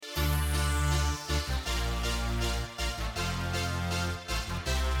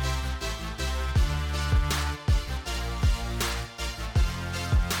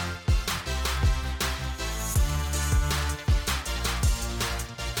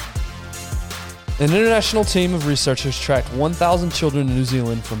An international team of researchers tracked 1,000 children in New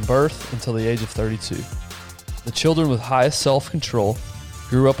Zealand from birth until the age of 32. The children with highest self-control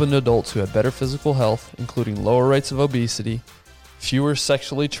grew up into adults who had better physical health, including lower rates of obesity, fewer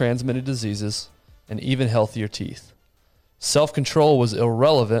sexually transmitted diseases, and even healthier teeth. Self-control was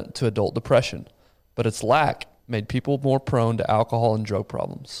irrelevant to adult depression, but its lack made people more prone to alcohol and drug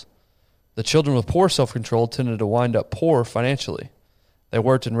problems. The children with poor self-control tended to wind up poor financially. They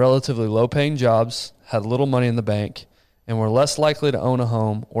worked in relatively low-paying jobs, had little money in the bank, and were less likely to own a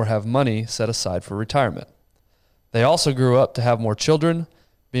home or have money set aside for retirement. They also grew up to have more children,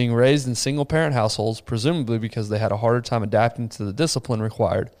 being raised in single-parent households, presumably because they had a harder time adapting to the discipline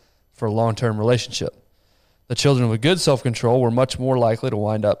required for a long-term relationship. The children with good self-control were much more likely to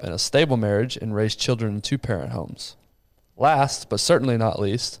wind up in a stable marriage and raise children in two-parent homes. Last, but certainly not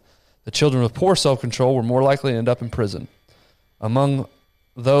least, the children with poor self-control were more likely to end up in prison. Among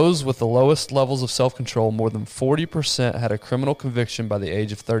those with the lowest levels of self-control, more than 40% had a criminal conviction by the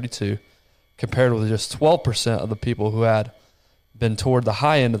age of 32, compared with just 12% of the people who had been toward the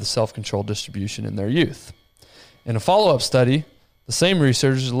high end of the self-control distribution in their youth. In a follow-up study, the same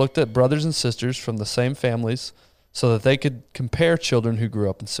researchers looked at brothers and sisters from the same families so that they could compare children who grew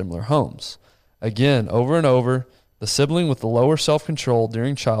up in similar homes. Again, over and over, the sibling with the lower self-control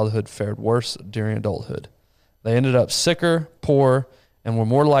during childhood fared worse during adulthood. They ended up sicker, poorer, and were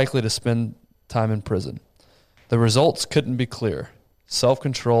more likely to spend time in prison. The results couldn't be clearer.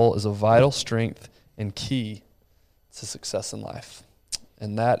 Self-control is a vital strength and key to success in life.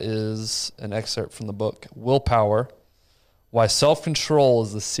 And that is an excerpt from the book Willpower, Why Self-Control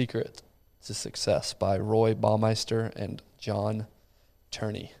is the Secret to Success by Roy Baumeister and John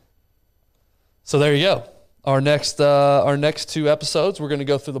Turney. So there you go. Our next two episodes, we're going to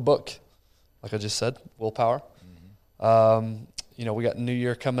go through the book, like I just said, Willpower. We got New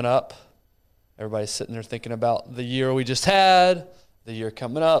Year coming up. Everybody's sitting there thinking about the year we just had, the year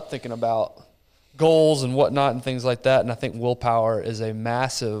coming up, thinking about goals and whatnot and things like that. And I think willpower is a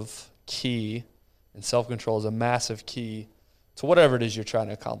massive key, and self-control is a massive key to whatever it is you're trying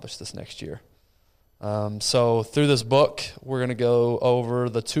to accomplish this next year. So through this book, we're going to go over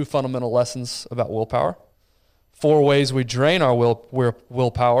the 2 fundamental lessons about willpower, 4 ways we drain our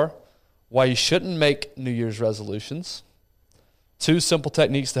willpower, why you shouldn't make New Year's resolutions, 2 simple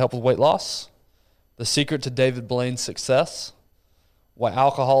techniques to help with weight loss, the secret to David Blaine's success, why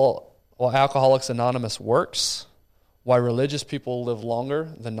Alcoholics Anonymous works, why religious people live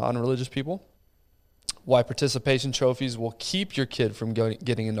longer than non-religious people, why participation trophies will keep your kid from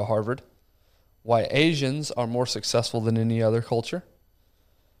getting into Harvard, why Asians are more successful than any other culture,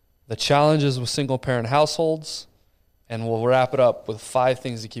 the challenges with single-parent households, and we'll wrap it up with 5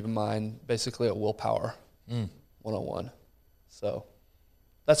 things to keep in mind, basically at Willpower 101. So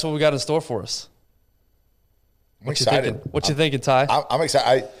that's what we got in store for us. I'm excited. What you thinking, Ty? I'm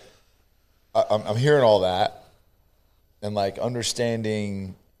excited. I'm hearing all that and like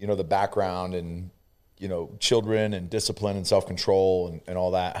understanding, the background and, children and discipline and self-control and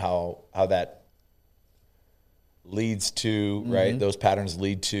all that, how that leads to, right? Those patterns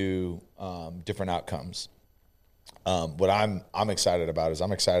lead to different outcomes. What I'm excited about is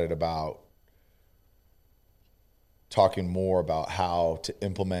I'm excited about talking more about how to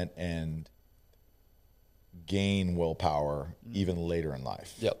implement and gain willpower even later in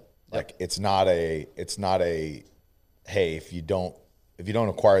life. Yep. Like it's not a hey, if you don't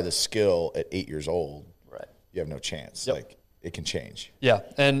acquire this skill at 8 years old, right, you have no chance. Yep. Like it can change. Yeah.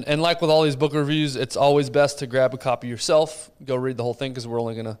 And like with all these book reviews, it's always best to grab a copy yourself, go read the whole thing, because we're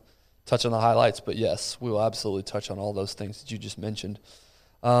only going to touch on the highlights. But yes, we will absolutely touch on all those things that you just mentioned.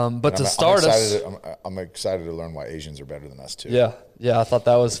 But to start us, I'm excited to learn why Asians are better than us too. Yeah, I thought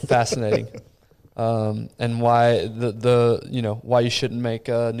that was fascinating, and why why you shouldn't make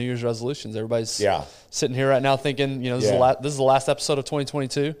New Year's resolutions. Everybody's sitting here right now thinking, this is the last episode of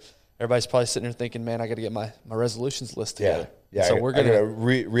 2022. Everybody's probably sitting here thinking, man, I got to get my resolutions list together. Yeah. So I gotta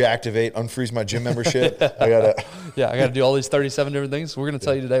reactivate, unfreeze my gym membership. I gotta do all these 37 different things. We're gonna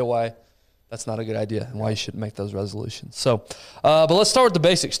tell you today why that's not a good idea and why you shouldn't make those resolutions. So, but let's start with the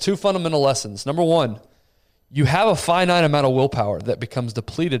basics. 2 fundamental lessons. Number 1, you have a finite amount of willpower that becomes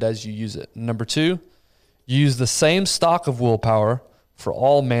depleted as you use it. Number 2, you use the same stock of willpower for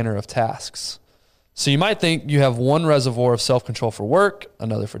all manner of tasks. So you might think you have one reservoir of self-control for work,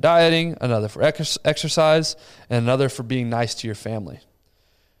 another for dieting, another for exercise, and another for being nice to your family.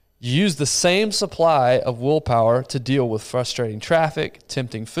 You use the same supply of willpower to deal with frustrating traffic,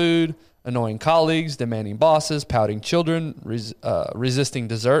 tempting food, annoying colleagues, demanding bosses, pouting children, resisting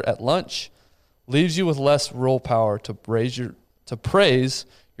dessert at lunch. Leaves you with less willpower to to praise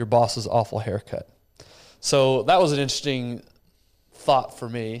your boss's awful haircut. So that was an interesting thought for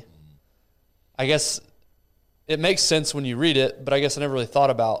me. I guess it makes sense when you read it, but I guess I never really thought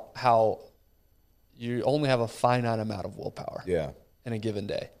about how you only have a finite amount of willpower in a given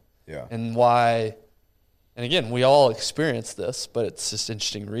day. Yeah. And why, and again, we all experience this, but it's just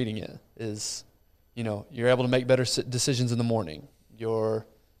interesting reading it, is, you know, you're able to make better decisions in the morning.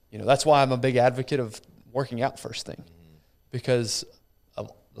 That's why I'm a big advocate of working out first thing, because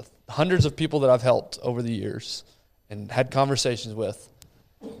of the hundreds of people that I've helped over the years and had conversations with,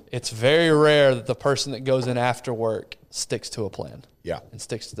 it's very rare that the person that goes in after work sticks to a plan. Yeah. And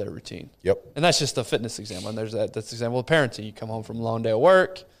sticks to their routine. Yep. And that's just a fitness example. And that's the example of parenting. You come home from a long day of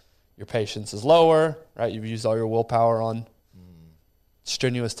work, your patience is lower, right? You've used all your willpower on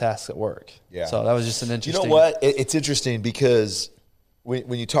strenuous tasks at work. Yeah. So that was just an interesting. You know what? It's interesting because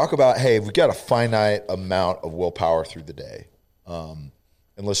when you talk about, hey, we've got a finite amount of willpower through the day, and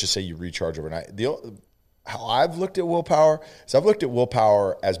let's just say you recharge overnight. How I've looked at willpower is I've looked at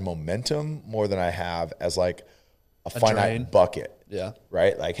willpower as momentum more than I have as like a finite drain. Bucket. Yeah.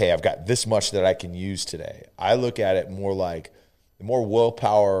 Right? Like, hey, I've got this much that I can use today. I look at it more like the more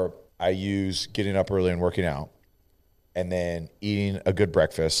willpower I use getting up early and working out, and then eating a good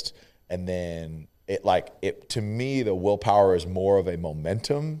breakfast, and then to me, the willpower is more of a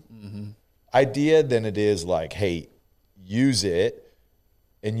momentum idea than it is like, hey, use it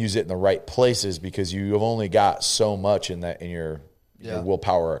and use it in the right places, because you have only got so much in your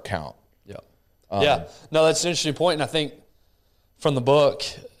willpower account. Yeah. No, that's an interesting point. And I think from the book,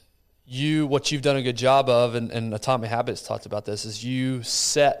 what you've done a good job of, and Atomic Habits talked about this, is you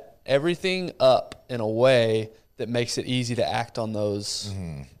set everything up in a way that makes it easy to act on those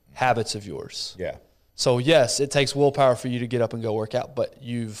habits of yours. Yeah. So yes, it takes willpower for you to get up and go work out, but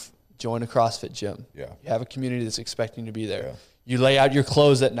you've joined a CrossFit gym. Yeah. You have a community that's expecting you to be there. Yeah. You lay out your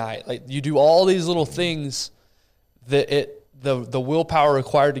clothes at night. Like, you do all these little things that the willpower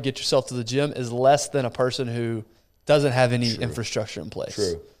required to get yourself to the gym is less than a person who doesn't have any infrastructure in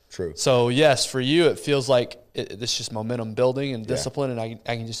place. True. So yes, for you, it feels like it's just momentum building and discipline, and I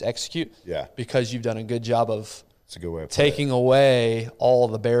can just execute. Yeah. Because you've done a good job of it's a good way of taking away all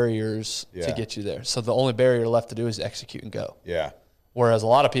the barriers to get you there. So the only barrier left to do is execute and go. Yeah. Whereas a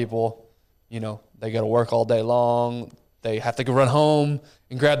lot of people, they go to work all day long. They have to go run home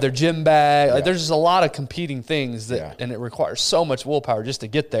and grab their gym bag. Yeah. Like, there's just a lot of competing things and it requires so much willpower just to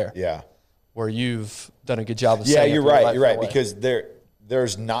get there. Yeah. Where you've done a good job of setting you're right. You're right. Because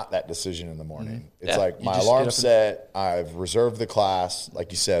there's not that decision in the morning. It's like my alarm's set. I've reserved the class.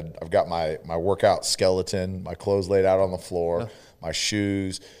 Like you said, I've got my workout skeleton, my clothes laid out on the floor, my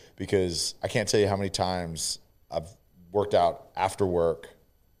shoes, because I can't tell you how many times I've worked out after work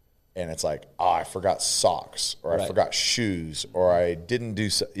and it's like, I forgot socks, or I forgot shoes, or I didn't do,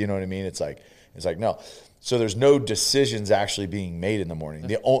 you know what I mean? It's like, no. So there's no decisions actually being made in the morning.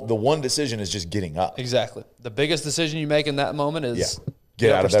 The one decision is just getting up. Exactly. The biggest decision you make in that moment is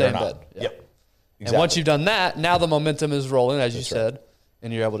get out of bed or not. Bed. Yep. Exactly. And once you've done that, now the momentum is rolling, as you said,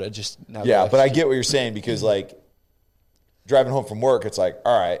 and you're able to just now. Yeah, but I get what you're saying, because like driving home from work, it's like,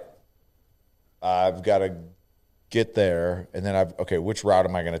 all right, I've got to get there, and then which route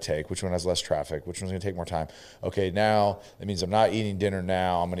am I going to take? Which one has less traffic? Which one's going to take more time? Okay, now that means I'm not eating dinner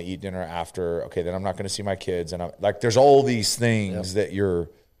now. I'm going to eat dinner after. Okay, then I'm not going to see my kids, and there's all these things that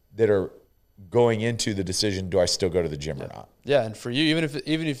are going into the decision. Do I still go to the gym or not? Yeah, and for you,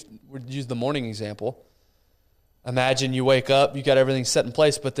 even if we use the morning example, imagine you wake up, you got everything set in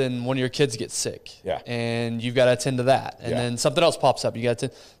place, but then one of your kids gets sick, and you've got to attend to that, and then something else pops up. You got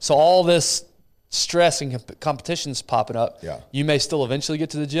to so all this stress and competition's popping up. Yeah. You may still eventually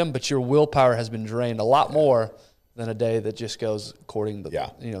get to the gym, but your willpower has been drained a lot more than a day that just goes according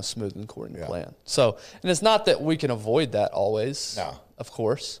to smooth and according to plan. So, and it's not that we can avoid that always. No. Of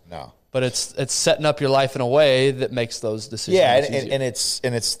course. No. But it's setting up your life in a way that makes those decisions easier. and it's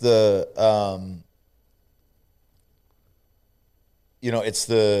the it's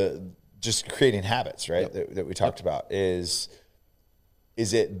the just creating habits, right? That we talked about is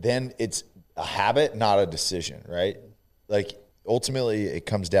it then it's a habit, not a decision, right? Like ultimately it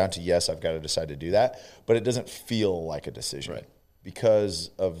comes down to, yes, I've got to decide to do that, but it doesn't feel like a decision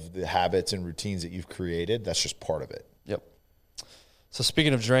because of the habits and routines that you've created. That's just part of it. Yep. So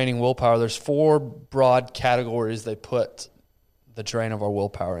speaking of draining willpower, there's 4 broad categories they put the drain of our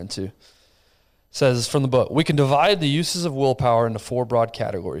willpower into. It says from the book, we can divide the uses of willpower into 4 broad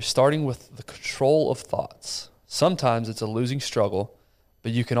categories, starting with the control of thoughts. Sometimes it's a losing struggle,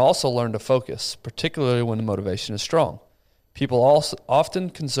 but you can also learn to focus, particularly when the motivation is strong. People also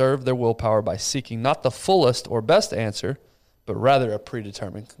often conserve their willpower by seeking not the fullest or best answer, but rather a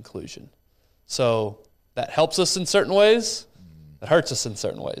predetermined conclusion. So that helps us in certain ways. That hurts us in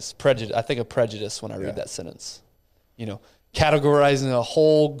certain ways. Prejudice. I think of prejudice when I read that sentence. Categorizing a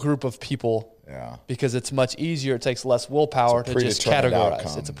whole group of people because it's much easier. It takes less willpower to just categorize.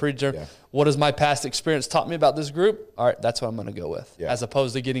 Outcome. It's a predetermined. Yeah. What has my past experience taught me about this group? All right, that's what I'm going to go with. Yeah. As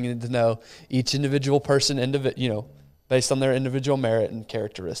opposed to getting to know each individual person, based on their individual merit and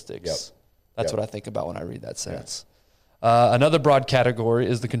characteristics. Yep. That's what I think about when I read that sentence. Yeah. Another broad category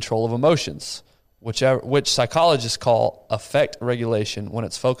is the control of emotions, which psychologists call affect regulation when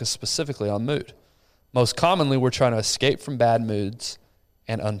it's focused specifically on mood. Most commonly, we're trying to escape from bad moods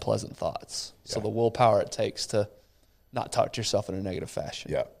and unpleasant thoughts. Yeah. So the willpower it takes to not talk to yourself in a negative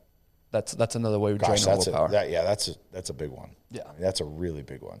fashion. Yeah, that's another way we drain our willpower. That's a big one. Yeah, that's a really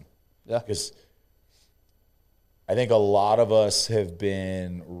big one. Yeah, because I think a lot of us have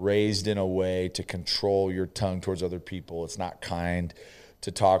been raised in a way to control your tongue towards other people. It's not kind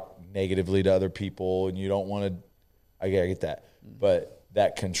to talk negatively to other people, and you don't want to. I get that, but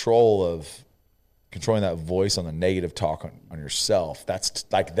that controlling that voice on the negative talk on yourself,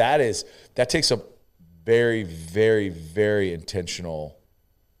 that takes a very, very, very intentional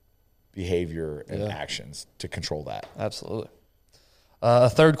behavior and actions to control that. Absolutely. A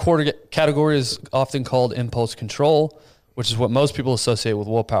third category is often called impulse control, which is what most people associate with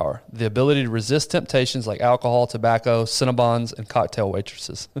willpower. The ability to resist temptations like alcohol, tobacco, Cinnabons, and cocktail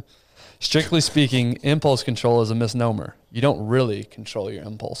waitresses. Strictly speaking, impulse control is a misnomer. You don't really control your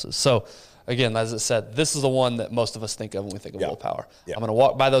impulses. So, again, as it said, this is the one that most of us think of when we think of willpower. Yeah. I'm going to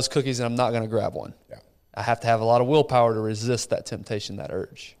walk by those cookies and I'm not going to grab one. Yeah. I have to have a lot of willpower to resist that temptation, that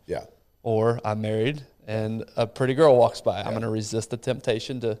urge. Yeah. Or I'm married and a pretty girl walks by. I'm going to resist the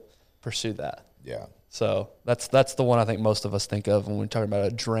temptation to pursue that. Yeah. So that's the one I think most of us think of when we're talking about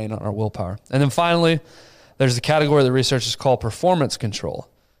a drain on our willpower. And then finally, there's a category that researchers call performance control.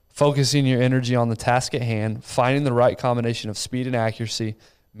 Focusing your energy on the task at hand, finding the right combination of speed and accuracy,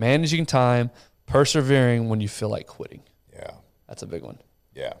 managing time, persevering when you feel like quitting. Yeah. That's a big one.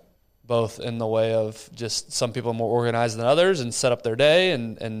 Yeah. Both in the way of just some people are more organized than others and set up their day,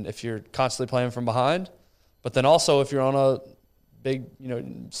 and if you're constantly playing from behind, but then also if you're on a big,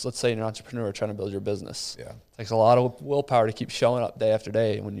 let's say you're an entrepreneur trying to build your business. Yeah. It takes a lot of willpower to keep showing up day after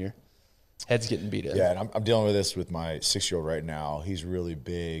day when your head's getting beat in. Yeah, and I'm dealing with this with my 6-year-old right now. He's really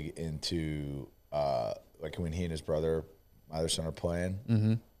big into, like when he and his brother, my other son, are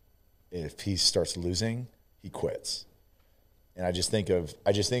playing, if he starts losing, he quits. And I just think of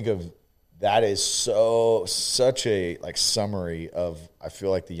that is such a summary of, I feel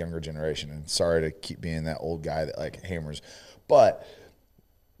like, the younger generation. And sorry to keep being that old guy that hammers, but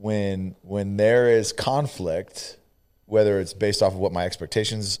when there is conflict, whether it's based off of what my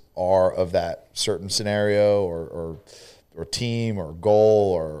expectations are of that certain scenario or team or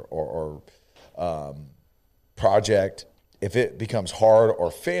goal or project, if it becomes hard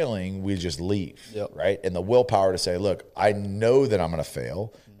or failing, we just leave, right? And the willpower to say, look, I know that I'm going to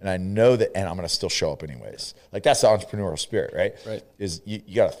fail, and I know that, and I'm going to still show up anyways. That's the entrepreneurial spirit, right? Right. Is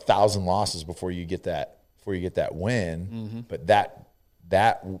you got 1,000 losses before you get that win, but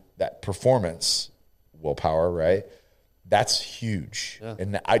that performance willpower, right? That's huge. Yeah.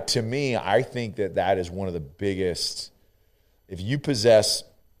 And to me, I think that is one of the biggest. If you possess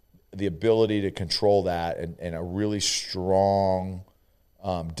the ability to control that and a really strong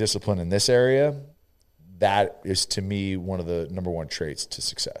discipline in this area, that is, to me, one of the number one traits to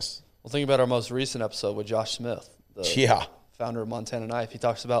success. Well, think about our most recent episode with Josh Smith, the founder of Montana Knife. He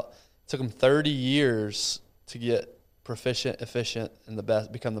talks about it took him 30 years to get proficient, efficient, and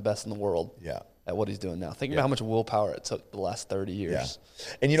become the best in the world at what he's doing now. Think about how much willpower it took the last 30 years. Yeah.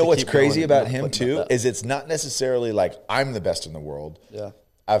 And you know what's crazy about him, too, is it's not necessarily like I'm the best in the world. Yeah.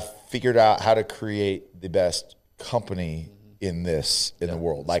 I've figured out how to create the best company in the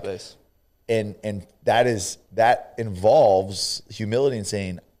world. Space. And that involves humility and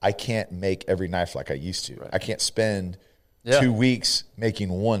saying, I can't make every knife like I used to. Right. I can't spend 2 weeks making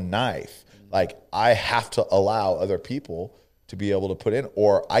one knife. I have to allow other people to be able to put in,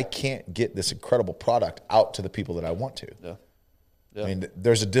 or I can't get this incredible product out to the people that I want to. Yeah. Yeah. I mean,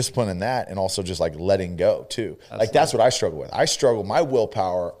 there's a discipline in that, and also just letting go too. Absolutely. That's what I struggle with. I struggle my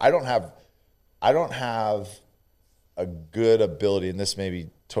willpower. I don't have a good ability, and this may be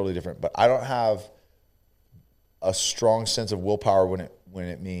totally different, but I don't have a strong sense of willpower when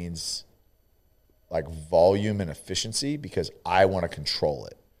it means volume and efficiency, because I want to control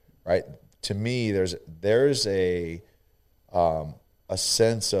it. Right? To me, there's a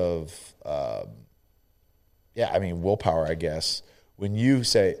sense of willpower, I guess. When you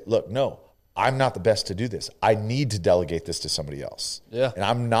say, look, no, I'm not the best to do this. I need to delegate this to somebody else. Yeah. And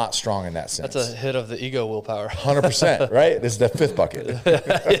I'm not strong in that sense. That's a hit of the ego willpower. 100%, right? This is the fifth bucket.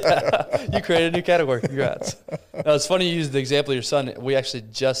 Yeah. You created a new category. Congrats. No, it's funny you use the example of your son. We actually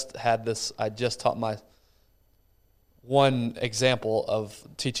just had this. I just taught my one example of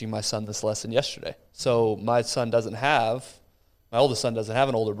teaching my son this lesson yesterday. So my oldest son doesn't have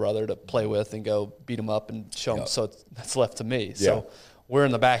an older brother to play with and go beat him up and show him. So that's left to me. So we're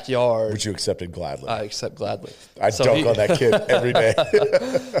in the backyard. Which you accepted gladly. I accept gladly. I dunk on that kid every day.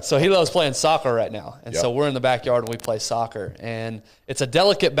 So he loves playing soccer right now. And so we're in the backyard and we play soccer. And it's a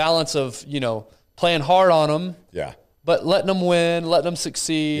delicate balance of, playing hard on them. Yeah. But letting them win, letting them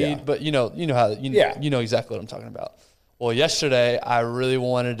succeed. Yeah. But you know exactly what I'm talking about. Well, yesterday I really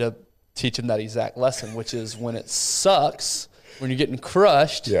wanted to teach him that exact lesson, which is when it sucks, when you're getting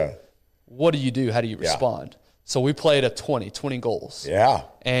crushed, what do you do? How do you respond? So we played a 20 goals. Yeah.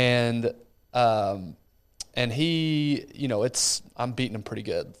 And he, I'm beating him pretty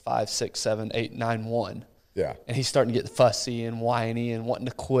good. 5, 6, 7, 8, 9, 1. Yeah. And he's starting to get fussy and whiny and wanting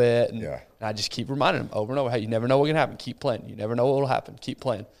to quit. And I just keep reminding him over and over, hey, you never know what's going to happen. Keep playing. You never know what will happen. Keep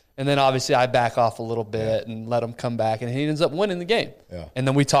playing. And then obviously I back off a little bit and let him come back, and he ends up winning the game. Yeah. And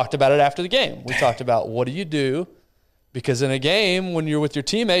then we talked about it after the game. We talked about what do you do? Because in a game, when you're with your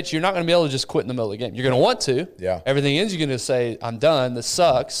teammates, you're not going to be able to just quit in the middle of the game. You're going to want to. Yeah. Everything ends, you're going to say, I'm done. This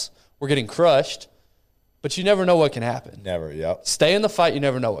sucks. We're getting crushed. But you never know what can happen. Never, yep. Stay in the fight. You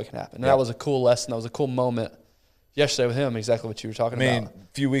never know what can happen. And that was a cool lesson. That was a cool moment yesterday with him, exactly what you were talking about.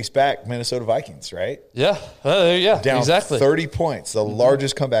 A few weeks back, Minnesota Vikings, right? Yeah. Down exactly. 30 points, the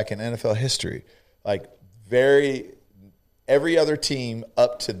largest comeback in NFL history. Like, every other team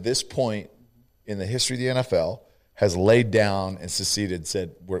up to this point in the history of the NFL has laid down and seceded,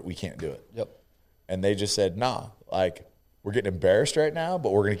 said, we can't do it. Yep. And they just said, nah, we're getting embarrassed right now,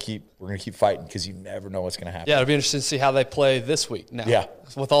 but we're gonna keep fighting because you never know what's gonna happen. Yeah, it'll be interesting to see how they play this week now. Yeah.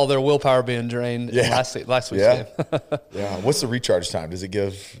 With all their willpower being drained in last week's game. Yeah. What's the recharge time? Does it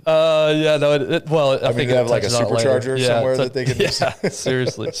give? I think they have like a supercharger somewhere that they can. Yeah,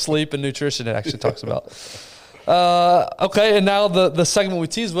 seriously, sleep and nutrition. It actually talks about. Okay, and now the segment we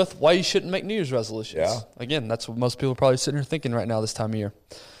teased with why you shouldn't make New Year's resolutions. Yeah. Again, that's what most people are probably sitting here thinking right now this time of year.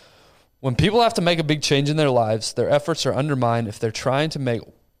 When people have to make a big change in their lives, their efforts are undermined if they're trying to make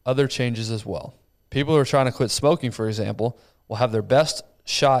other changes as well. People who are trying to quit smoking, for example, will have their best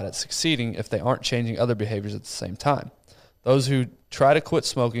shot at succeeding if they aren't changing other behaviors at the same time. Those who try to quit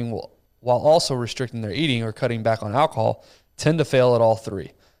smoking while also restricting their eating or cutting back on alcohol tend to fail at all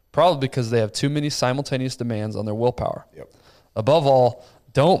three, probably because they have too many simultaneous demands on their willpower. Yep. Above all,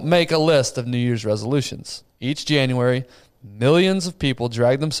 don't make a list of New Year's resolutions. Each January, millions of people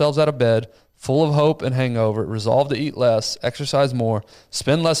drag themselves out of bed, full of hope and hangover, resolve to eat less, exercise more,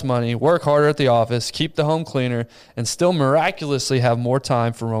 spend less money, work harder at the office, keep the home cleaner, and still miraculously have more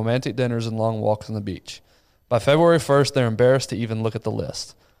time for romantic dinners and long walks on the beach. By February 1st, they're embarrassed to even look at the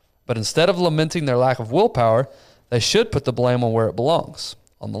list. But instead of lamenting their lack of willpower, they should put the blame on where it belongs,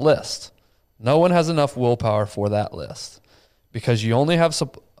 on the list. No one has enough willpower for that list. Because you only have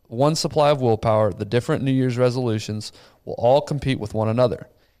one supply of willpower, the different New Year's resolutions will all compete with one another.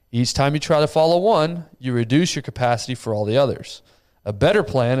 Each time you try to follow one, you reduce your capacity for all the others. A better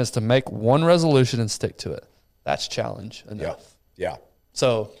plan is to make one resolution and stick to it. That's challenge enough. Yeah.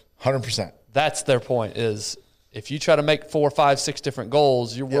 So 100%. That's their point is if you try to make 4, 5, 6 different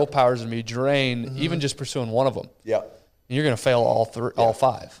goals, your willpower is going to be drained, even just pursuing one of them. Yeah. And you're going to fail all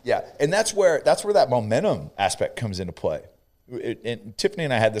 5. Yeah. And that's where that momentum aspect comes into play. And Tiffany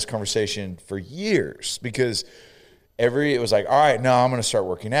and I had this conversation for years because it was like, all right, no, I'm going to start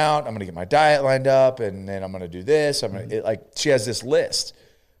working out. I'm going to get my diet lined up, and then I'm going to do this. She has this list,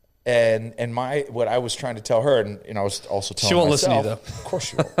 and what I was trying to tell her, and I was also telling she won't myself, listen to you though. Of course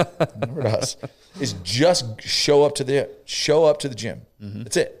she won't. Never does. Is just show up to the gym. Mm-hmm.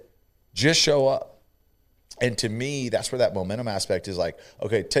 That's it. Just show up. And to me, that's where that momentum aspect is like,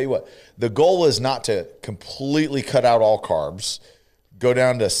 okay, tell you what, the goal is not to completely cut out all carbs, go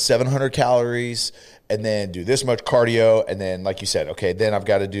down to 700 calories, and then do this much cardio. And then, like you said, okay, then I've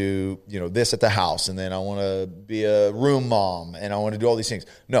got to do, this at the house. And then I want to be a room mom and I want to do all these things.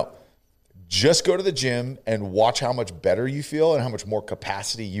 No, just go to the gym and watch how much better you feel and how much more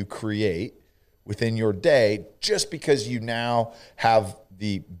capacity you create within your day just because you now have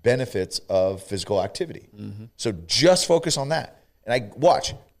the benefits of physical activity. Mm-hmm. So just focus on that. And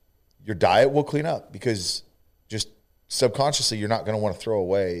watch, your diet will clean up because just subconsciously you're not going to want to throw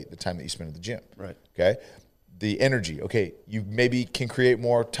away the time that you spend at the gym. Right. Okay. The energy. Okay. You maybe can create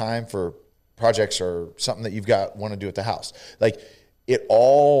more time for projects or something that want to do at the house. Like it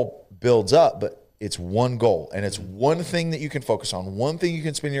all builds up, but it's one goal, and it's one thing that you can focus on, one thing you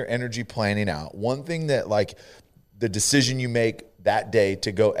can spend your energy planning out, one thing that, like, the decision you make that day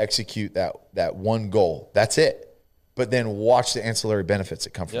to go execute that one goal. That's it. But then watch the ancillary benefits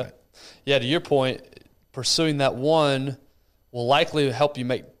that come from it. Yeah, to your point, pursuing that one will likely help you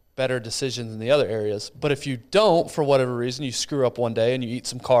make better decisions in the other areas. But if you don't, for whatever reason, you screw up one day and you eat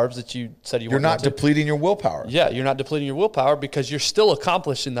some carbs that you said you're not depleting your willpower. Yeah, you're not depleting your willpower because you're still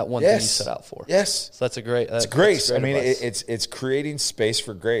accomplishing that one thing you set out for. Yes. So that's a great it's grace. I mean, it's creating space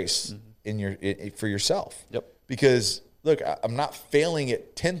for grace for yourself. Yep. Because look, I'm not failing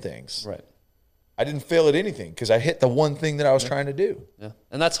at 10 things. Right. I didn't fail at anything because I hit the one thing that I was trying to do. Yeah.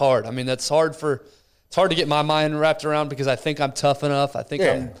 And that's hard. I mean, it's hard to get my mind wrapped around because I think I'm tough enough. I think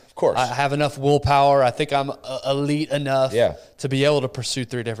I have enough willpower. I think I'm elite enough to be able to pursue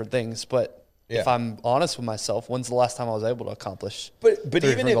 3 different things. But if I'm honest with myself, when's the last time I was able to accomplish? But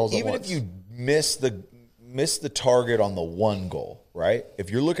even if you miss the target on the one goal, right? If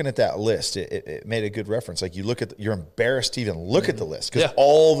you're looking at that list, it made a good reference. Like, you're embarrassed to even look at the list because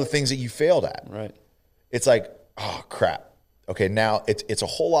all the things that you failed at. Right. It's like, oh crap. Okay, now it's a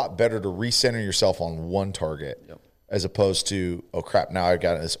whole lot better to recenter yourself on one target as opposed to, oh crap, now I've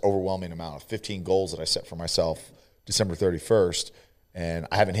got this overwhelming amount of 15 goals that I set for myself December 31st, and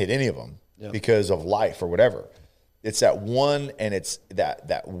I haven't hit any of them because of life or whatever. It's that one, and it's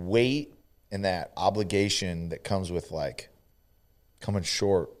that weight and that obligation that comes with, like, coming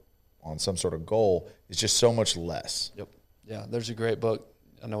short on some sort of goal is just so much less. Yep. Yeah, there's a great book.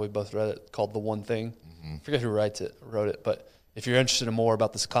 I know we both read it, called The One Thing. I forget who wrote it, but if you're interested in more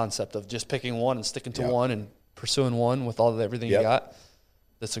about this concept of just picking one and sticking to one and pursuing one with everything you got,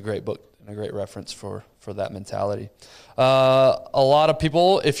 that's a great book and a great reference for that mentality. A lot of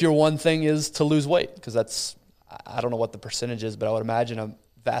people, if your one thing is to lose weight, because that's, I don't know what the percentage is, but I would imagine a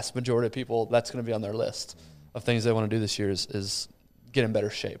vast majority of people, that's going to be on their list of things they want to do this year is get in better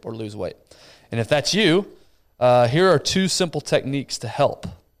shape or lose weight. And if that's you, here are 2 simple techniques to help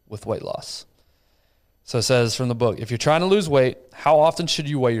with weight loss. So it says from the book, if you're trying to lose weight, how often should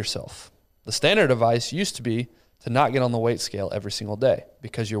you weigh yourself? The standard advice used to be to not get on the weight scale every single day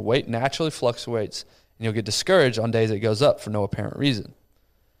because your weight naturally fluctuates and you'll get discouraged on days it goes up for no apparent reason.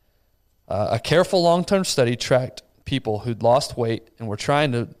 A careful long-term study tracked people who'd lost weight and were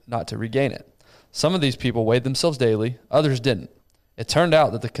trying not to regain it. Some of these people weighed themselves daily, others didn't. It turned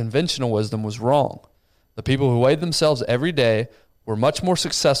out that the conventional wisdom was wrong. The people who weighed themselves every day were much more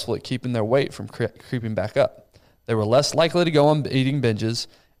successful at keeping their weight from creeping back up. They were less likely to go on eating binges,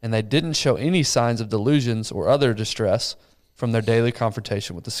 and they didn't show any signs of delusions or other distress from their daily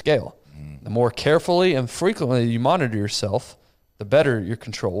confrontation with the scale. The more carefully and frequently you monitor yourself, the better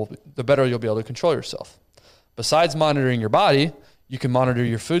you'll be able to control yourself. Besides monitoring your body, you can monitor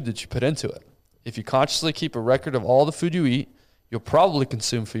your food that you put into it. If you consciously keep a record of all the food you eat, you'll probably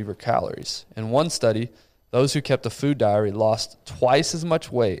consume fewer calories. In one study, those who kept a food diary lost twice as much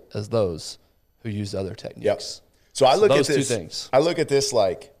weight as those who used other techniques. Yep. So I look at this. 2 things. I look at this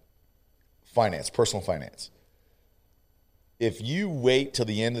like finance, personal finance. If you wait till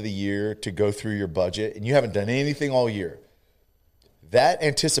the end of the year to go through your budget and you haven't done anything all year, that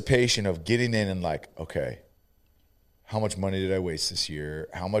anticipation of getting in and like, okay, how much money did I waste this year?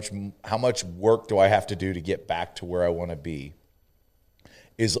 How much work do I have to do to get back to where I want to be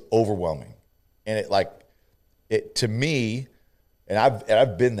is overwhelming. And it to me, and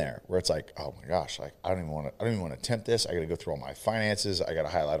I've been there where it's like, oh my gosh, like I don't even want to attempt this. I got to go through all my finances. I got to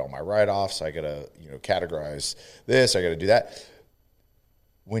highlight all my write-offs. I got to, categorize this. I got to do that.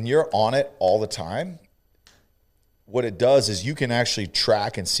 When you're on it all the time, what it does is you can actually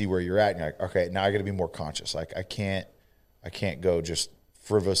track and see where you're at. And you're like, okay, now I got to be more conscious. Like I can't go just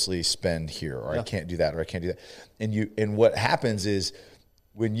frivolously spend here, or I can't do that, or I can't do that. And what happens is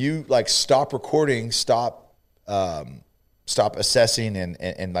when you like stop recording, stop assessing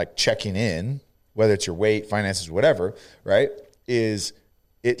and like checking in, whether it's your weight, finances, whatever, right? Is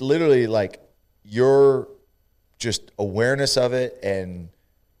it literally like your just awareness of it and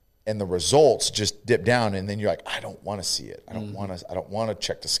the results just dip down, and then you're like, I don't want to see it. I don't want to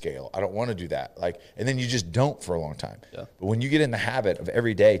check the scale. I don't want to do that. Like, and then you just don't for a long time. Yeah. But when you get in the habit of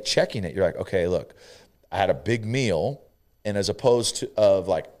every day checking it, you're like, okay, look, I had a big meal, and as opposed to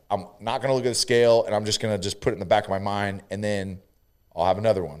like, I'm not going to look at the scale, and I'm just going to just put it in the back of my mind, and then I'll have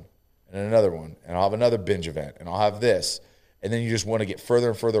another one, and another one, and I'll have another binge event, and I'll have this, and then you just want to get further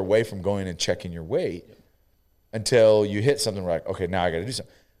and further away from going and checking your weight until you hit something where like, okay, now I got to do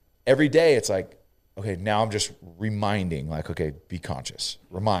something. Every day it's like, okay, now I'm just reminding, like, okay, be conscious.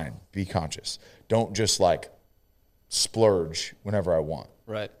 Remind, be conscious. Don't just like splurge whenever I want.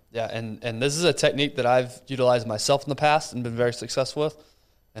 Right. Yeah. And this is a technique that I've utilized myself in the past and been very successful with,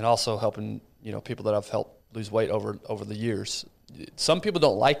 and also helping, people that I've helped lose weight over the years. Some people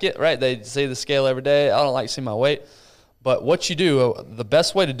don't like it, right? They see the scale every day. I don't like seeing my weight. But what you do, the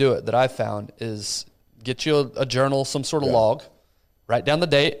best way to do it that I've found is get you a journal, some sort of log, write down the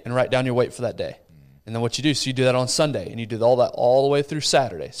date and write down your weight for that day. And then what you do, so you do that on Sunday and you do all that all the way through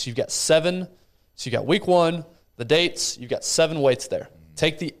Saturday. So you've got 7, so you got week 1, the dates, you've got 7 weights there.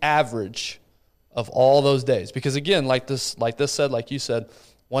 Take the average of all those days. Because again, like you said,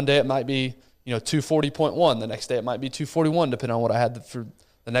 one day it might be, 240.1. The next day it might be 241, depending on what I had for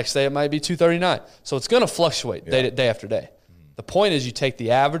the next day it might be 239. So it's going to fluctuate day after day. The point is you take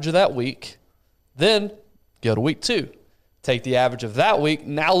the average of that week, then go to week 2. Take the average of that week.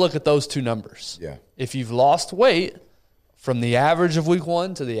 Now look at those 2 numbers. Yeah. If you've lost weight from the average of week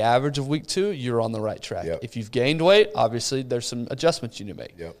 1 to the average of week 2, you're on the right track. Yep. If you've gained weight, obviously there's some adjustments you need to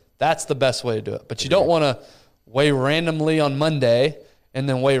make. Yep. That's the best way to do it. But you don't want to weigh randomly on Monday and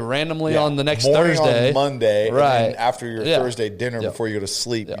then weigh randomly on the next Thursday. On Monday, right? And then after your Thursday dinner before you go to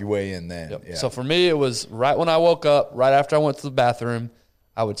sleep, you weigh in then. Yep. Yeah. So for me, it was right when I woke up, right after I went to the bathroom,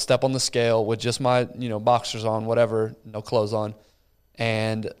 I would step on the scale with just my boxers on, whatever, no clothes on,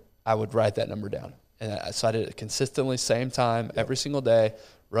 and I would write that number down. And so I did it consistently, same time, every single day,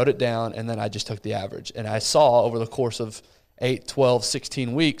 wrote it down, and then I just took the average. And I saw over the course of 8, 12,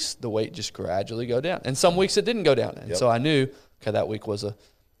 16 weeks, the weight just gradually go down. And some weeks it didn't go down. And so I knew, okay, that week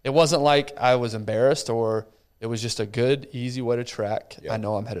it wasn't like I was embarrassed, or it was just a good, easy way to track. I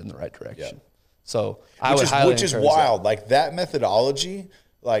know I'm headed in the right direction. So which is wild. Like that methodology,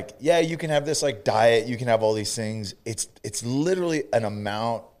 you can have this diet, you can have all these things. It's literally an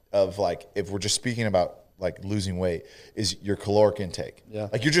amount of if we're just speaking about losing weight, is your caloric intake. Yeah.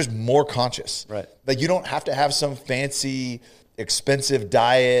 You're just more conscious. Right. You don't have to have some fancy, expensive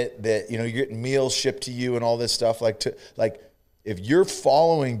diet that, you're getting meals shipped to you and all this stuff. If you're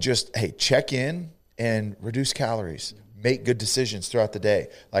following just, hey, check in and reduce calories, make good decisions throughout the day.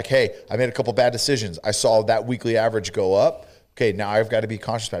 Hey, I made a couple bad decisions. I saw that weekly average go up. Okay, now I've got to be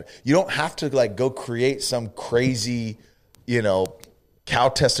conscious about it. You don't have to go create some crazy, cow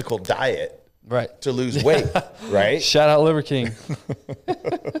testicle diet to lose weight, right? Shout out Liver King.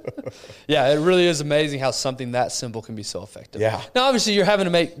 Yeah, it really is amazing how something that simple can be so effective. Yeah. Now, obviously, you're having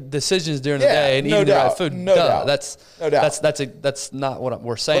to make decisions during the day and eating the right food. No doubt. That's not what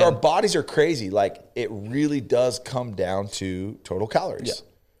we're saying. But our bodies are crazy. It really does come down to total calories.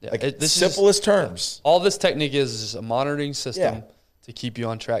 Yeah. Simplest terms. All this technique is just a monitoring system to keep you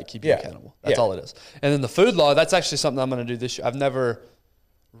on track, keep you accountable. That's all it is. And then the food log, that's actually something I'm going to do this year. I've never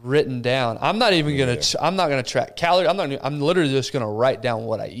written down. I'm not even going to, I'm not going to track calories. I'm literally just going to write down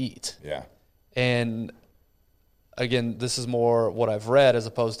what I eat. Yeah. And again, this is more what I've read as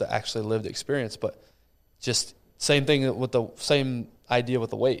opposed to actually lived experience, but just same thing with the same idea with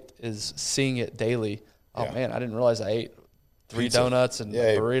the weight is seeing it daily. Oh man, I didn't realize I ate 3 donuts and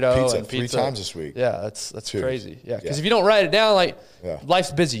a burrito and pizza 3 times this week. Yeah, that's crazy. Yeah, because if you don't write it down,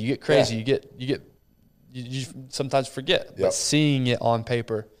 life's busy. You get crazy. You sometimes forget. But seeing it on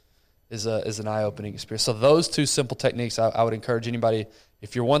paper is an eye-opening experience. So those 2 simple techniques, I would encourage anybody.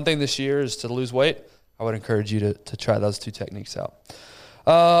 If your one thing this year is to lose weight, I would encourage you to try those 2 techniques out.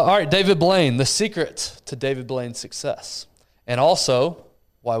 All right, David Blaine, the secret to David Blaine's success, and also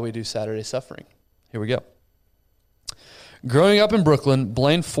why we do Saturday Suffering. Here we go. Growing up in Brooklyn,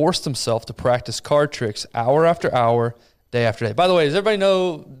 Blaine forced himself to practice card tricks hour after hour, day after day. By the way, does everybody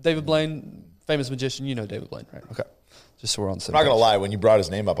know David Blaine, famous magician? You know David Blaine, right? Okay. Just so we're on the same I'm not page. going to lie. When you brought his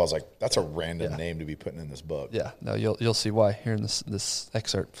name up, I was like, that's a random name to be putting in this book. Yeah. No, you'll see why here in this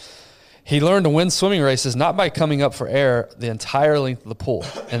excerpt. He learned to win swimming races not by coming up for air the entire length of the pool,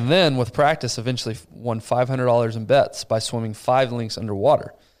 and then with practice eventually won $500 in bets by swimming 5 lengths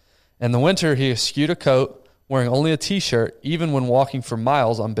underwater. In the winter, he eschewed a coat, wearing only a T-shirt, even when walking for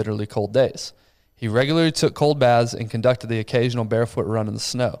miles on bitterly cold days. He regularly took cold baths and conducted the occasional barefoot run in the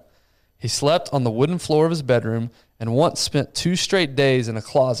snow. He slept on the wooden floor of his bedroom and once spent 2 straight days in a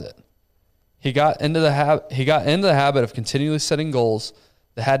closet. He got into the habit of continually setting goals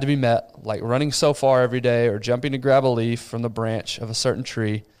that had to be met, like running so far every day or jumping to grab a leaf from the branch of a certain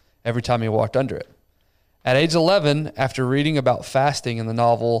tree every time he walked under it. At age 11, after reading about fasting in the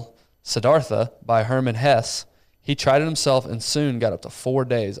novel Siddhartha by Hermann Hesse, he tried it himself and soon got up to 4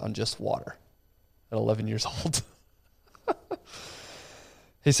 days on just water at 11 years old.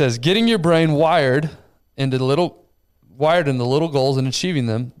 He says, getting your brain wired into the little goals and achieving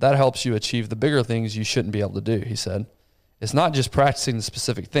them, that helps you achieve the bigger things you shouldn't be able to do, he said. It's not just practicing the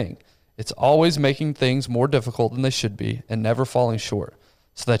specific thing. It's always making things more difficult than they should be and never falling short,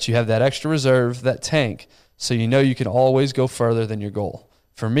 so that you have that extra reserve, that tank, so you know you can always go further than your goal.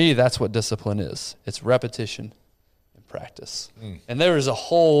 For me, that's what discipline is. It's repetition and practice. And there was a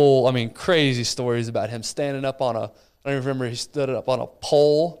whole, crazy stories about him standing up on I don't even remember, he stood up on a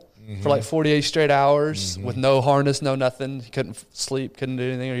pole for like 48 straight hours with no harness, no nothing. He couldn't sleep, couldn't do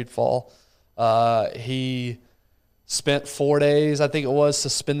anything, or he'd fall. He spent 4 days, I think it was,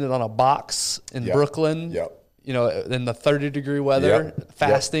 suspended on a box in Brooklyn. In the 30-degree weather,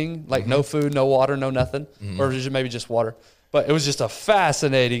 fasting, like no food, no water, no nothing, or maybe just water. But it was just a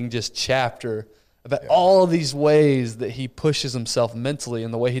fascinating chapter about all of these ways that he pushes himself mentally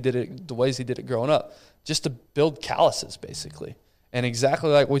and the ways he did it growing up, just to build calluses, basically. And exactly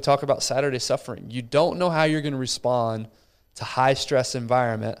like we talk about Saturday suffering, you don't know how you're going to respond to high-stress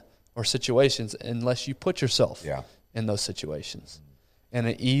environment or situations unless you put yourself in those situations. And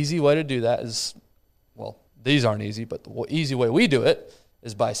an easy way to do that is, these aren't easy, but the easy way we do it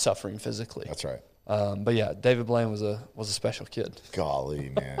is by suffering physically. That's right. But yeah, David Blaine was a special kid. Golly,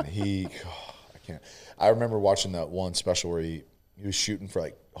 man, I can't. I remember watching that one special where he was shooting for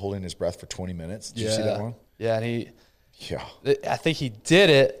holding his breath for 20 minutes. Did you see that one? Yeah, and I think he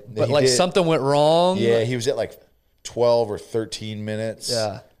did it, but something went wrong. Yeah, he was at 12 or 13 minutes.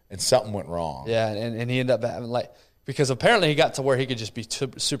 Yeah, and something went wrong. Yeah, and he ended up having because apparently he got to where he could just be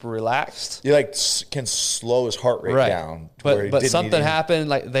super relaxed. He can slow his heart rate down. But something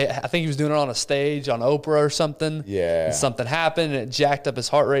happened. I think he was doing it on a stage on Oprah or something. Yeah. And something happened and it jacked up his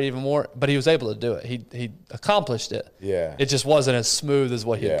heart rate even more. But he was able to do it. He accomplished it. Yeah. It just wasn't as smooth as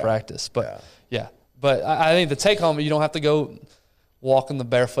what he had practiced. But But I think the take home, you don't have to go walk in the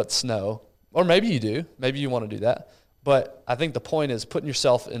barefoot snow, or maybe you do. Maybe you want to do that. But I think the point is putting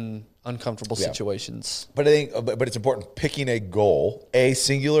yourself in uncomfortable situations. But I think, but it's important picking a goal, a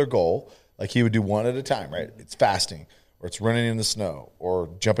singular goal, like he would do one at a time, right? It's fasting, or it's running in the snow, or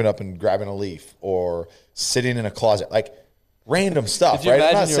jumping up and grabbing a leaf, or sitting in a closet, random stuff. Could you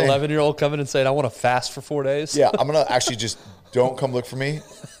right? imagine your 11-year-old coming and saying, "I want to fast for 4 days"? Yeah, I'm gonna actually just don't come look for me.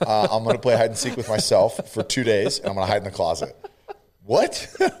 I'm gonna play hide and seek with myself for 2 days, and I'm gonna hide in the closet.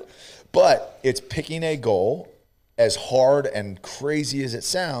 What? But it's picking a goal, as hard and crazy as it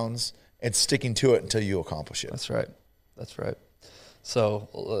sounds, and sticking to it until you accomplish it. That's right.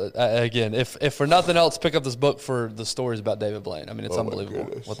 So, again, if for nothing else, pick up this book for the stories about David Blaine. It's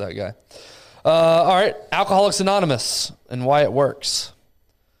unbelievable with that guy. All right, Alcoholics Anonymous and why it works.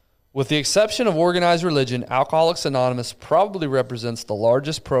 With the exception of organized religion, Alcoholics Anonymous probably represents the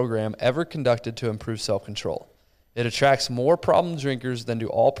largest program ever conducted to improve self-control. It attracts more problem drinkers than do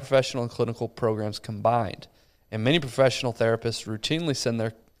all professional and clinical programs combined. And many professional therapists routinely send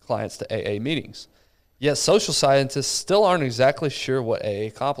their clients to AA meetings. Yet social scientists still aren't exactly sure what AA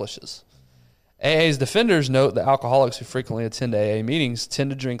accomplishes. AA's defenders note that alcoholics who frequently attend AA meetings tend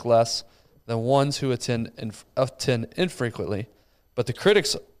to drink less than ones who attend infrequently. But the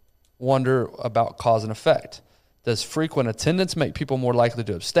critics wonder about cause and effect. Does frequent attendance make people more likely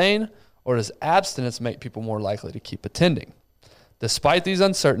to abstain, or does abstinence make people more likely to keep attending? Despite these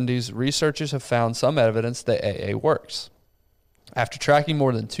uncertainties, researchers have found some evidence that AA works. After tracking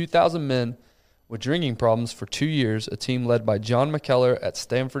more than 2,000 men with drinking problems for 2 years, a team led by John McKellar at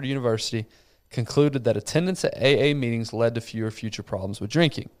Stanford University concluded that attendance at AA meetings led to fewer future problems with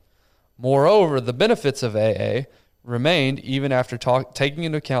drinking. Moreover, the benefits of AA remained even after taking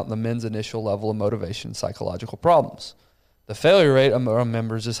into account the men's initial level of motivation and psychological problems. The failure rate among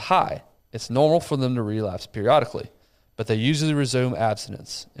members is high. It's normal for them to relapse periodically, but they usually resume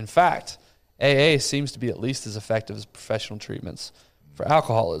abstinence. In fact, AA seems to be at least as effective as professional treatments for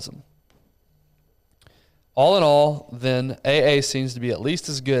alcoholism. All in all, then, AA seems to be at least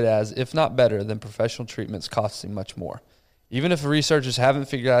as good as, if not better, than professional treatments costing much more. Even if researchers haven't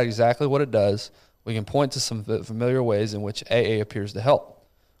figured out exactly what it does, we can point to some familiar ways in which AA appears to help.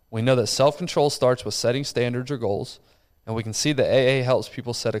 We know that self-control starts with setting standards or goals, and we can see that AA helps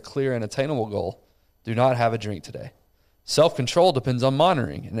people set a clear and attainable goal. Do not have a drink today. Self-control depends on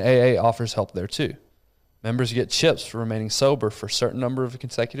monitoring, and AA offers help there too. Members get chips for remaining sober for a certain number of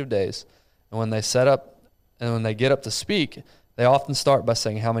consecutive days, and when they get up to speak, they often start by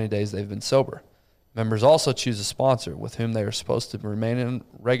saying how many days they've been sober. Members also choose a sponsor with whom they are supposed to remain in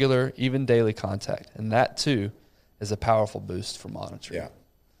regular, even daily contact, and that too is a powerful boost for monitoring. Yeah.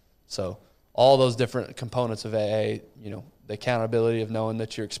 So all those different components of AA, the accountability of knowing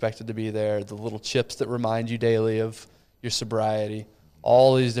that you're expected to be there, the little chips that remind you daily of your sobriety,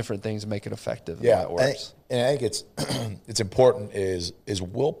 all these different things make it effective. Yeah, and it works. And I think it's important is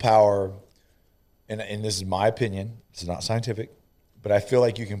willpower, and this is my opinion. This is not scientific, but I feel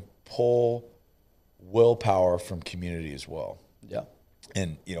like you can pull willpower from community as well. Yeah.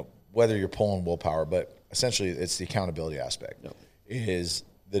 And, whether you're pulling willpower, but essentially it's the accountability aspect. Yep. Is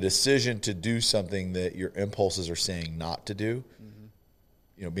the decision to do something that your impulses are saying not to do,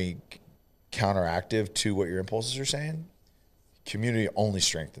 being counteractive to what your impulses are saying. Community only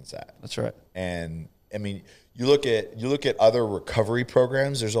strengthens that. That's right. And I mean, you look at other recovery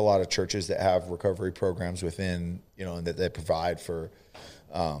programs. There's a lot of churches that have recovery programs within, and that they provide for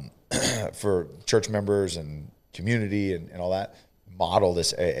church members and community and all that. Model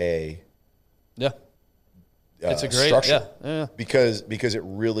this AA. Yeah. It's a great structure. Yeah. Because it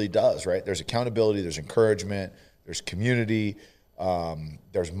really does, right? There's accountability, there's encouragement, there's community,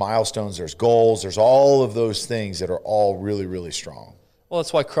 there's milestones, there's goals, there's all of those things that are all really, really strong. Well,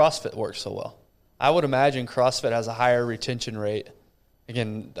 that's why CrossFit works so well. I would imagine CrossFit has a higher retention rate.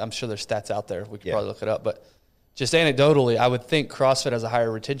 Again, I'm sure there's stats out there. We could probably look it up. But just anecdotally, I would think CrossFit has a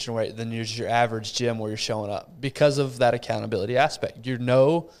higher retention rate than your average gym where you're showing up because of that accountability aspect. You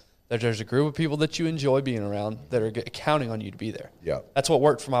know that there's a group of people that you enjoy being around that are counting on you to be there. Yeah. That's what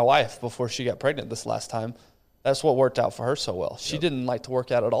worked for my wife before she got pregnant this last time. That's what worked out for her so well. She didn't like to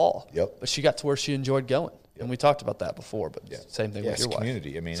work out at all. Yep. But she got to where she enjoyed going. And we talked about that before, but same thing with your wife.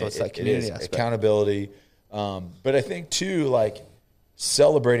 Community. I mean, so it's that community aspect. Accountability. But I think too, like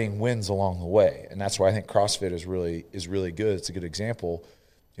celebrating wins along the way. And that's why I think CrossFit is really good. It's a good example.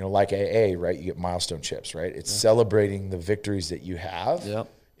 Like AA, right? You get milestone chips, right? It's celebrating the victories that you have. Yep.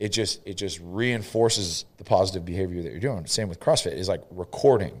 It just reinforces the positive behavior that you're doing. Same with CrossFit is like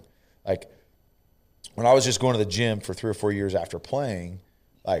recording. Like when I was just going to the gym for 3 or 4 years after playing,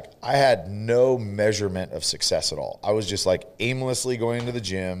 like I had no measurement of success at all. I was just like aimlessly going to the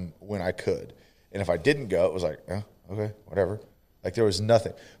gym when I could. And if I didn't go, it was like, oh, okay, whatever. Like there was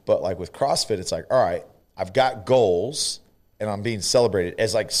nothing. But like with CrossFit, it's like, all right, I've got goals and I'm being celebrated.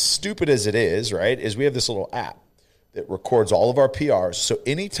 As like stupid as it is, right, is we have this little app that records all of our PRs. So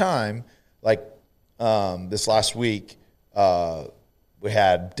anytime, like this last week, we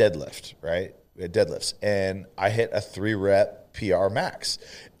had deadlift, right? We had deadlifts. And I hit a 3-rep PR max.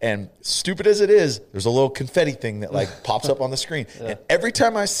 And stupid as it is, there's a little confetti thing that like pops up on the screen. And every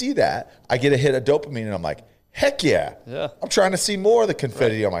time I see that, I get a hit of dopamine and I'm like, heck yeah. I'm trying to see more of the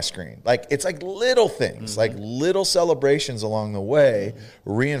confetti on my screen. Like it's like little things, like little celebrations along the way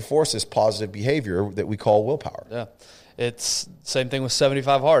reinforce this positive behavior that we call willpower. Yeah. It's same thing with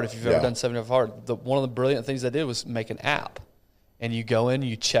 75 Hard. If you've ever done 75 Hard, one of the brilliant things I did was make an app. And you go in,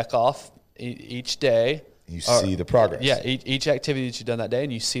 you check off each day. You see the progress. Yeah, each activity that you've done that day,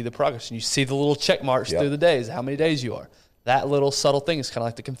 and you see the progress. And you see the little check marks through the days, how many days you are. That little subtle thing is kind of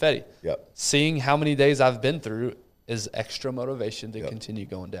like the confetti. Seeing how many days I've been through is extra motivation to continue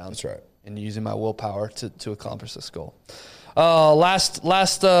going down. That's right. And using my willpower to accomplish this goal. Last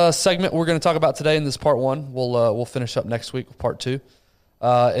segment we're going to talk about today in this part 1. We'll finish up next week with part 2.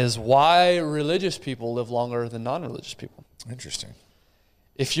 Is why religious people live longer than non-religious people. Interesting.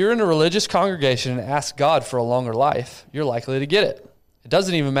 If you're in a religious congregation and ask God for a longer life, you're likely to get it. It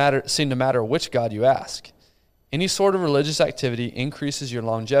doesn't even seem to matter which God you ask. Any sort of religious activity increases your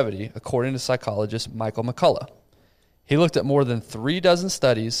longevity, according to psychologist Michael McCullough. He looked at more than 36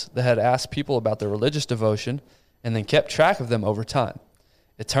 studies that had asked people about their religious devotion and then kept track of them over time.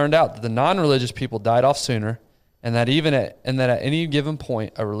 It turned out that the non-religious people died off sooner, and that at any given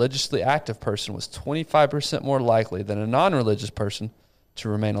point, a religiously active person was 25% more likely than a non-religious person to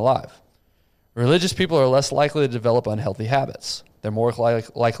remain alive. Religious people are less likely to develop unhealthy habits. They're more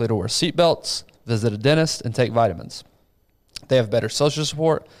likely to wear seatbelts, visit a dentist, and take vitamins. They have better social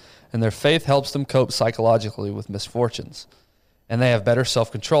support, and their faith helps them cope psychologically with misfortunes. And they have better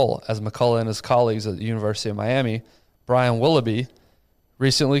self-control, as McCullough and his colleagues at the University of Miami, Brian Willoughby,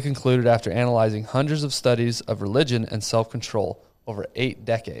 recently concluded after analyzing hundreds of studies of religion and self-control over 8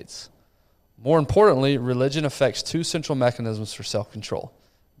 decades. More importantly, religion affects 2 central mechanisms for self-control: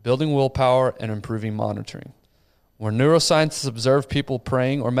 building willpower and improving monitoring. When neuroscientists observe people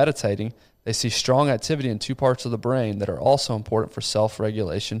praying or meditating, they see strong activity in 2 parts of the brain that are also important for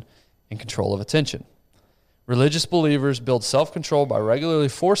self-regulation and control of attention. Religious believers build self-control by regularly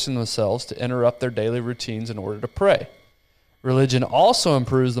forcing themselves to interrupt their daily routines in order to pray. Religion also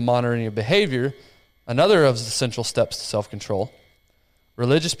improves the monitoring of behavior, another of the essential steps to self-control.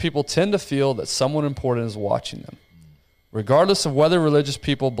 Religious people tend to feel that someone important is watching them. Regardless of whether religious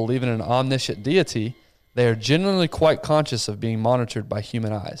people believe in an omniscient deity, they are generally quite conscious of being monitored by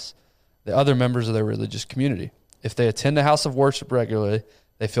human eyes, the other members of their religious community. If they attend a house of worship regularly,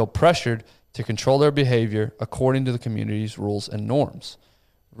 they feel pressured to control their behavior according to the community's rules and norms.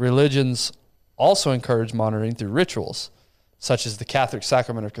 Religions also encourage monitoring through rituals. such as the Catholic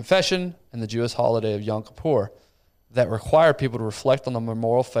sacrament of confession and the Jewish holiday of Yom Kippur, that require people to reflect on their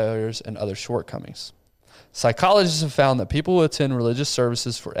moral failures and other shortcomings. Psychologists have found that people who attend religious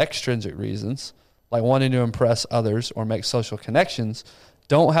services for extrinsic reasons, like wanting to impress others or make social connections,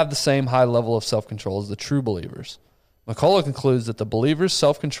 don't have the same high level of self-control as the true believers. McCullough concludes that the believer's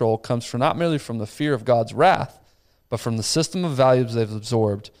self-control comes from not merely from the fear of God's wrath, but from the system of values they've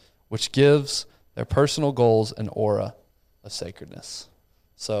absorbed, which gives their personal goals an aura of sacredness.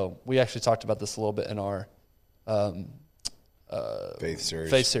 So we actually talked about this a little bit in our faith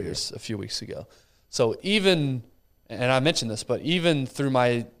series a few weeks ago. So even, and I mentioned this, but even through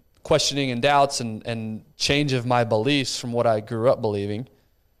my questioning and doubts and change of my beliefs from what I grew up believing,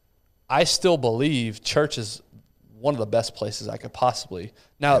 I still believe church is one of the best places I could possibly.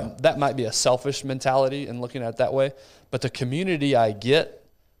 Now, that might be a selfish mentality in looking at it that way, but the community I get,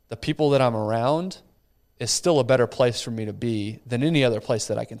 the people that I'm around, is still a better place for me to be than any other place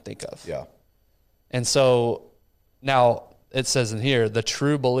that I can think of. Yeah. And so now it says in here, the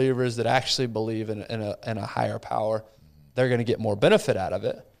true believers that actually believe in a higher power, they're going to get more benefit out of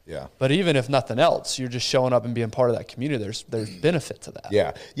it. Yeah. But even if nothing else, you're just showing up and being part of that community. There's benefit to that.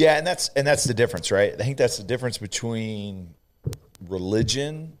 Yeah. Yeah. And that's the difference, right? I think that's the difference between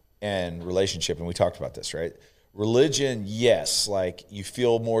religion and relationship. And we talked about this, right? Religion, yes, like you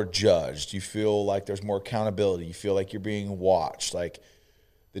feel more judged. You feel like there's more accountability. You feel like you're being watched. Like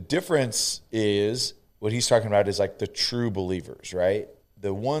the difference is what he's talking about is like the true believers, right?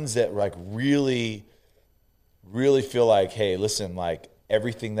 The ones that like really, really feel like, hey, listen, like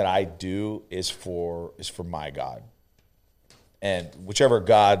everything that I do is for my God. And whichever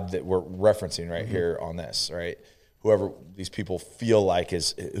God that we're referencing right here on this, right? Whoever these people feel like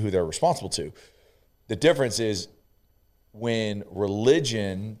is who they're responsible to. The difference is when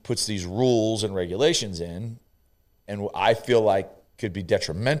religion puts these rules and regulations in, and I feel like could be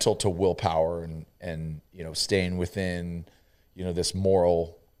detrimental to willpower and you know, staying within, you know, this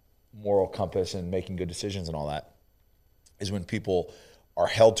moral compass and making good decisions and all that, is when people are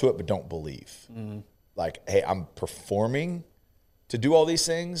held to it but don't believe. Like, hey, I'm performing to do all these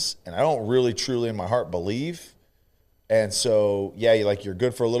things, and I don't really truly in my heart believe. And so, yeah, you're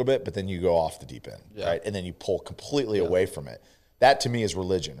good for a little bit, but then you go off the deep end, right? And then you pull completely away from it. That to me is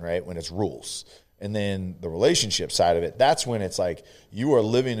religion, right? When it's rules. And then the relationship side of it, that's when it's like you are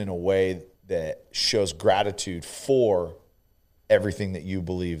living in a way that shows gratitude for everything that you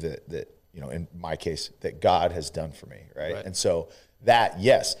believe that you know, in my case, that God has done for me, right? And so that,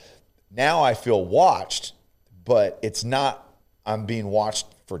 yes, now I feel watched, but it's not I'm being watched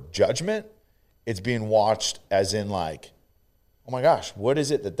for judgment. It's being watched as in like, oh my gosh, what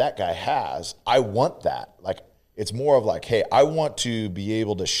is it that guy has? I want that. Like, it's more of like, hey, I want to be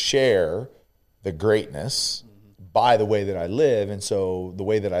able to share the greatness by the way that I live. And so the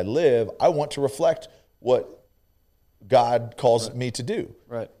way that I live, I want to reflect what God calls me to do.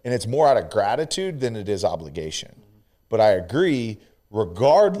 Right. And it's more out of gratitude than it is obligation. But I agree,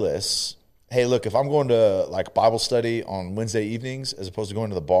 regardless, hey, look, if I'm going to like Bible study on Wednesday evenings as opposed to going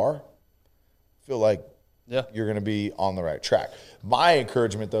to the bar, feel like you're going to be on the right track. My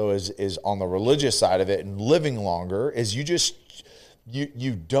encouragement, though, is on the religious side of it and living longer. Is you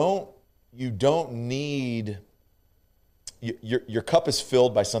don't need your cup is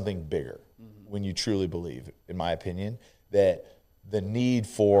filled by something bigger when you truly believe. In my opinion, that the need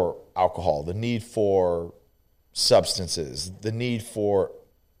for alcohol, the need for substances, the need for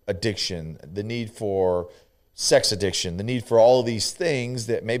addiction, the need for sex addiction, the need for all of these things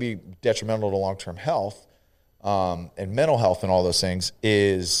that may be detrimental to long-term health and mental health and all those things,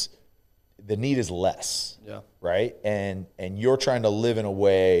 is the need is less, right? And you're trying to live in a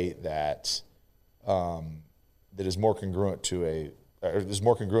way that that is more congruent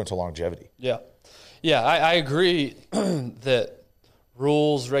to longevity. I agree that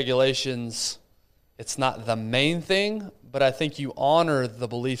rules, regulations, it's not the main thing, but I think you honor the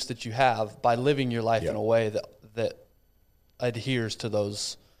beliefs that you have by living your life in a way that adheres to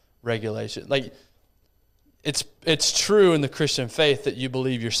those regulations. Like, it's true in the Christian faith that you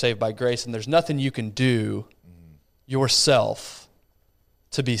believe you're saved by grace, and there's nothing you can do yourself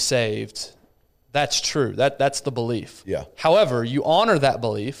to be saved. That's true. That's the belief. Yeah. However, you honor that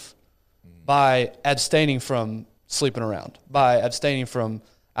belief by abstaining from sleeping around, by abstaining from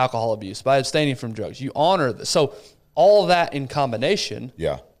alcohol abuse, by abstaining from drugs. You honor so all that in combination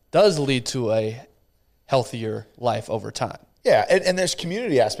does lead to a healthier life over time. Yeah, and there's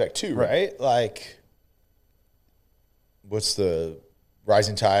community aspect too, right? Like, what's the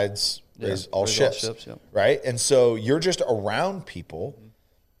rising tides raise all ships, right? And so you're just around people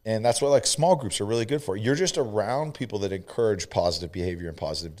And that's what like small groups are really good for. You're just around people that encourage positive behavior and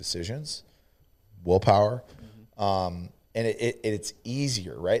positive decisions, willpower. And it's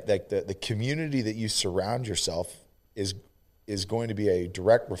easier, right? Like the community that you surround yourself is going to be a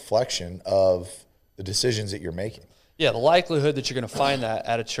direct reflection of the decisions that you're making. Yeah, the likelihood that you're going to find that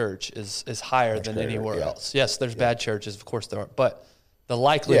at a church is higher than anywhere else. Yes, there's bad churches, of course there are, but the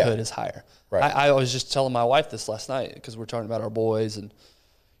likelihood is higher. Right. I was just telling my wife this last night because we're talking about our boys and,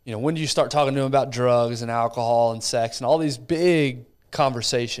 when do you start talking to them about drugs and alcohol and sex and all these big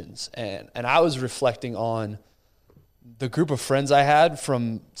conversations? And I was reflecting on the group of friends I had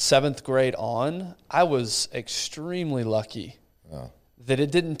from 7th grade on. I was extremely lucky that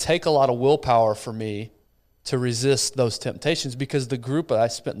it didn't take a lot of willpower for me to resist those temptations because the group that I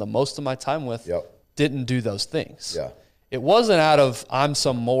spent the most of my time with didn't do those things. Yeah. It wasn't out of I'm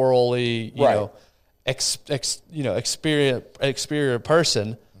some morally, experienced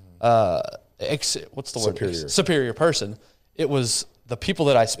person. What's the word? Superior person. It was the people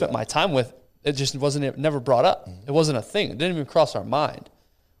that I spent my time with. It just wasn't never brought up. It wasn't a thing. It didn't even cross our mind.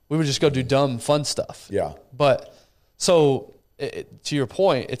 We would just go do dumb, fun stuff. Yeah. But so to your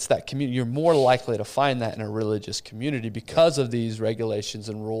point, it's that community. You're more likely to find that in a religious community because of these regulations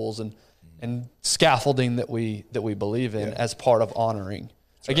and rules and scaffolding that we believe in as part of honoring.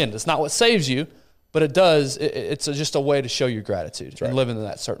 Again, it's not what saves you. But it does. It's just a way to show your gratitude and living in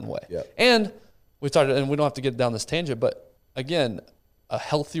that certain way. Yep. And we don't have to get down this tangent, but again, a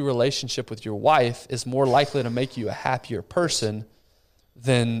healthy relationship with your wife is more likely to make you a happier person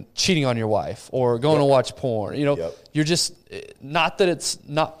than cheating on your wife or going to watch porn. You're just, not that it's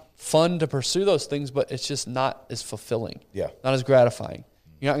not fun to pursue those things, but it's just not as fulfilling. Yeah. Not as gratifying.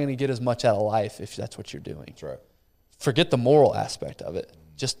 You're not going to get as much out of life if that's what you're doing. That's right. Forget the moral aspect of it.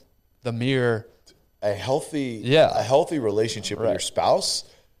 Just the mere... A healthy relationship with your spouse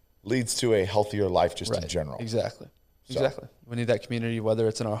leads to a healthier life just in general. Exactly. We need that community, whether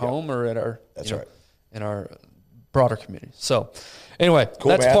it's in our home or at our in our broader community. So, anyway,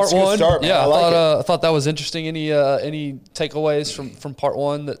 that's part one. Start, yeah, I thought that was interesting. Any takeaways from part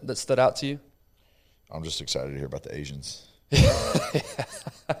one that stood out to you? I'm just excited to hear about the Asians.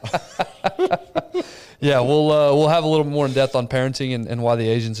 Yeah, we'll have a little more in depth on parenting and why the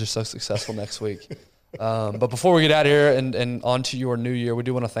Asians are so successful next week. But before we get out of here and on to your new year, we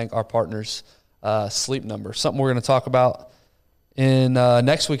do want to thank our partners, Sleep Number. Something we're going to talk about in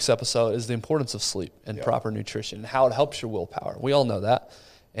next week's episode is the importance of sleep and proper nutrition and how it helps your willpower. We all know that.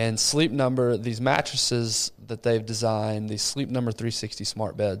 And Sleep Number, these mattresses that they've designed, these Sleep Number 360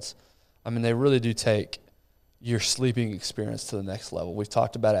 smart beds, I mean, they really do take your sleeping experience to the next level. We've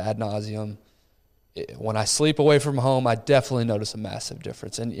talked about it ad nauseum. When I sleep away from home, I definitely notice a massive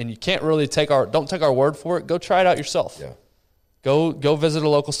difference. And you can't really don't take our word for it. Go try it out yourself. Yeah. Go visit a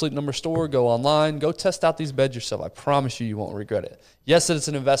local Sleep Number store, go online, go test out these beds yourself. I promise you won't regret it. Yes, it's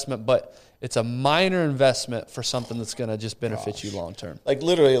an investment, but it's a minor investment for something that's going to just benefit you long term. Like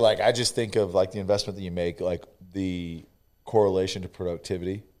literally, like I just think of like the investment that you make, like the correlation to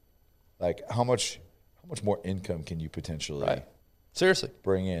productivity. Like how much more income can you potentially seriously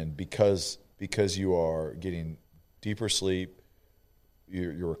bring in because you are getting deeper sleep,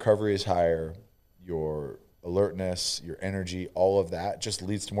 your recovery is higher, your alertness, your energy, all of that just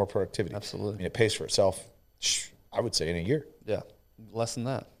leads to more productivity. Absolutely. I mean, it pays for itself, I would say, in a year. Yeah, less than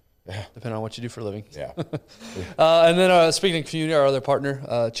that. Yeah. Depending on what you do for a living. Yeah. And then speaking of community, our other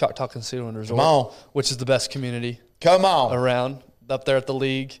partner, Choctaw Casino and Resort, which is the best community around up there at the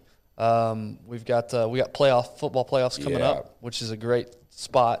league. We've got football playoffs coming up, which is a great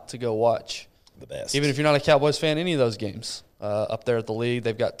spot to go watch. The best. Even if you're not a Cowboys fan, any of those games up there at the league.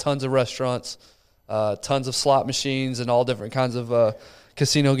 They've got tons of restaurants, tons of slot machines, and all different kinds of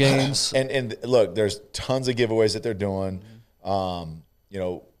casino games. And look, there's tons of giveaways that they're doing.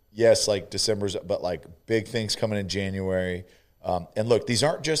 Yes, like December's, but like big things coming in January. And look, these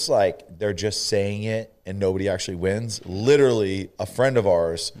aren't just like they're just saying it and nobody actually wins. Literally, a friend of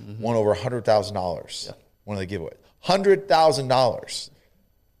ours won over $100,000. One of the giveaways, $100,000.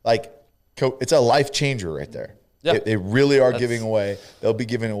 Like, it's a life changer right there. Yep. They really are giving away. They'll be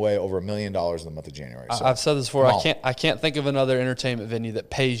giving away over $1 million in the month of January. So, I've said this before. I can't think of another entertainment venue that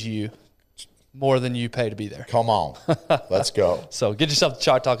pays you more than you pay to be there. Come on, let's go. So get yourself to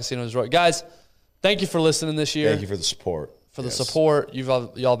Choctaw Casino Resort, guys. Thank you for listening this year. Thank you for the support. The support.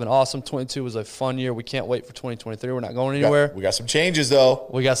 Y'all been awesome. 22 was a fun year. We can't wait for 2023. We're not going anywhere. We got some changes, though.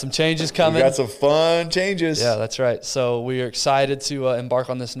 We got some changes coming. We got some fun changes. Yeah, that's right. So we are excited to embark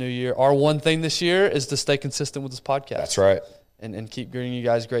on this new year. Our one thing this year is to stay consistent with this podcast. That's right. And keep bringing you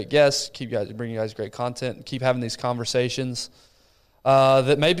guys great guests, bringing you guys great content, keep having these conversations.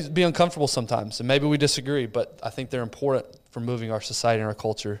 that may be uncomfortable sometimes, and maybe we disagree, but I think they're important for moving our society and our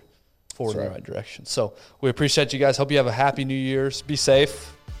culture forward in the right direction. So we appreciate you guys. Hope you have a happy New Year's. Be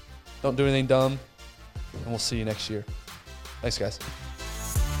safe. Don't do anything dumb, and we'll see you next year. Thanks, guys.